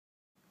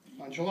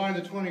On July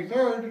the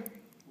 23rd,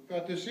 we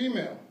got this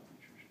email,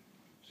 which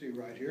you see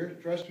right here,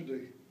 addressed to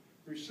the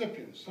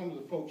recipients, some of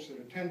the folks that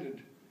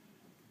attended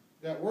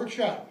that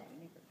workshop.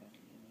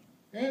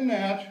 In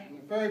that, in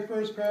the very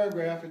first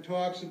paragraph, it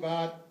talks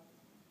about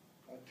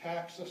a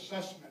tax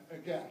assessment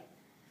again.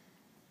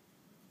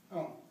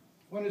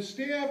 When the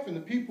staff and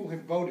the people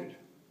have voted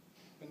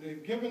and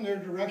they've given their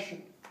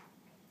direction,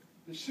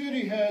 the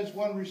city has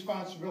one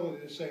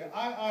responsibility to say,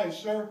 aye, aye,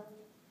 sir.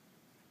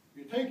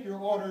 You take your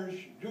orders,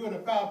 you do an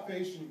about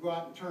face, and you go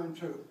out and turn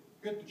to.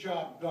 Get the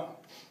job done.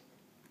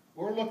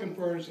 What we're looking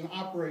for is an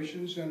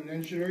operations and an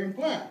engineering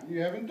plan.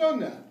 You haven't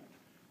done that.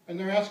 And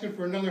they're asking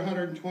for another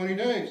 120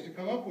 days to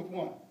come up with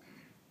one.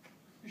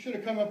 You should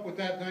have come up with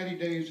that 90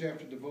 days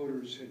after the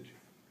voters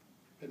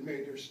had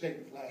made their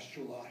statement last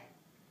July.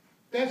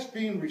 That's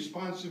being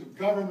responsive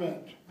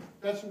government.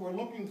 That's what we're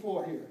looking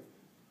for here.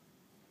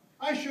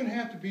 I shouldn't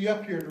have to be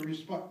up here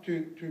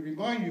to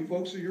remind you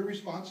folks of your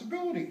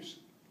responsibilities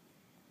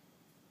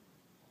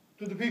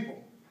to the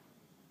people.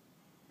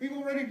 We've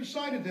already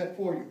decided that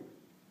for you.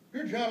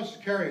 Your job is to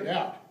carry it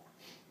out.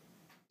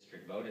 The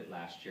district voted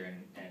last year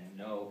and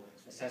no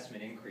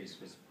assessment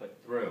increase was put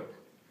through.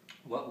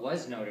 What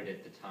was noted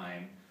at the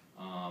time,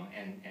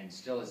 and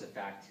still is a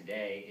fact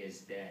today,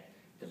 is that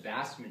the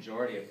vast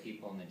majority of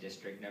people in the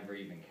district never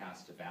even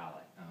cast a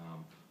ballot.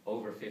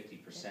 Over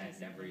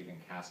 50% never even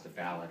cast a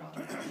ballot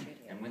on that.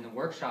 And when the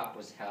workshop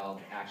was held,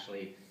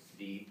 actually,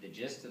 the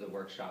gist of the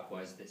workshop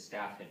was that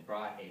staff had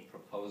brought a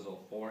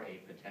proposal for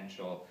a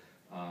potential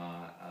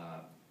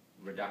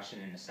reduction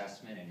in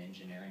assessment and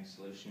engineering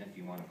solution, if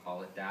you want to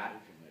call it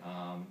that,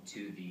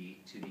 to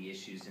the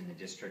issues in the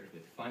district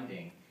with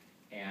funding.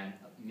 And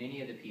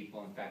many of the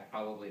people, in fact,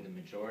 probably the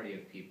majority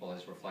of people,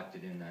 as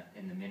reflected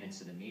in the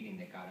minutes of the meeting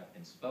that got up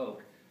and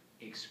spoke,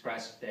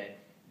 expressed that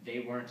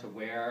they weren't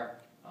aware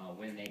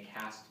when they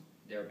cast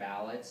their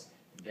ballots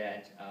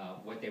that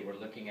what they were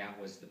looking at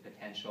was the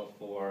potential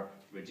for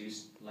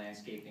reduced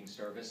landscaping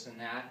service in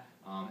that.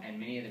 And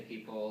many of the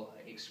people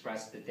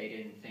expressed that they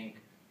didn't think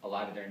a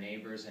lot of their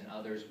neighbors and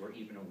others were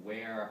even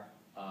aware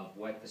of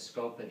what the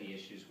scope of the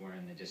issues were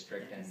in the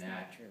district, and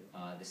that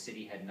the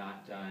city had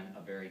not done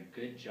a very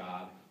good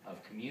job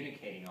of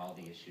communicating all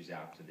the issues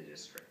out to the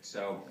district.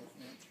 So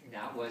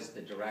that was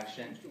the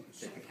direction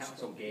that the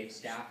council gave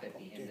staff at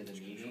the end of the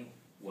meeting,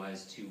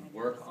 was to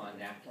work on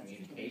that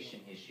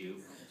communication issue,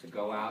 to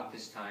go out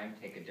this time,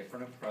 take a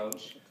different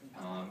approach,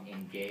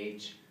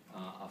 engage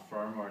a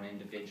firm or an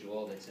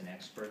individual that's an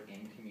expert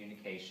in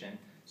communication,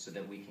 so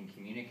that we can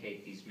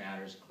communicate these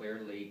matters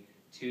clearly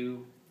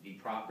to the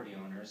property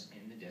owners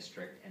in the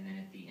district, and then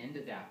at the end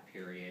of that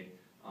period,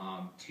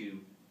 to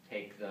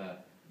take the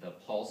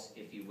pulse,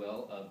 if you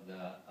will, of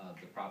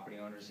the property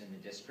owners in the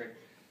district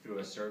through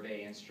a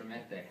survey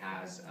instrument that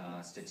has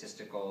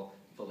statistical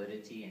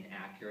validity and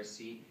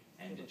accuracy,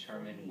 and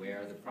determine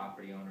where the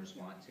property owners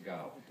want to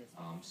go.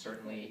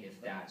 Certainly,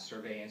 if that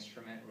survey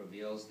instrument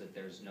reveals that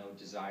there's no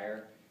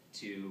desire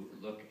to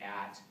look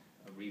at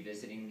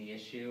revisiting the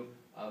issue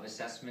of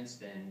assessments,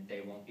 then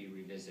they won't be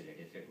revisited.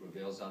 If it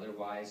reveals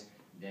otherwise,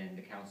 then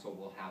the council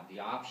will have the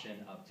option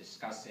of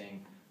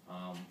discussing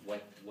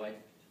what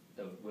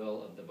the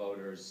will of the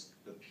voters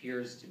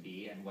appears to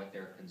be and what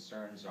their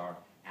concerns are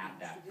at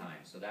that time.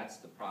 So that's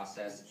the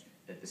process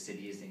that the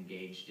city is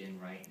engaged in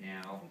right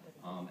now,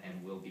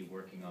 and will be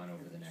working on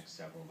over the next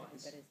several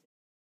months.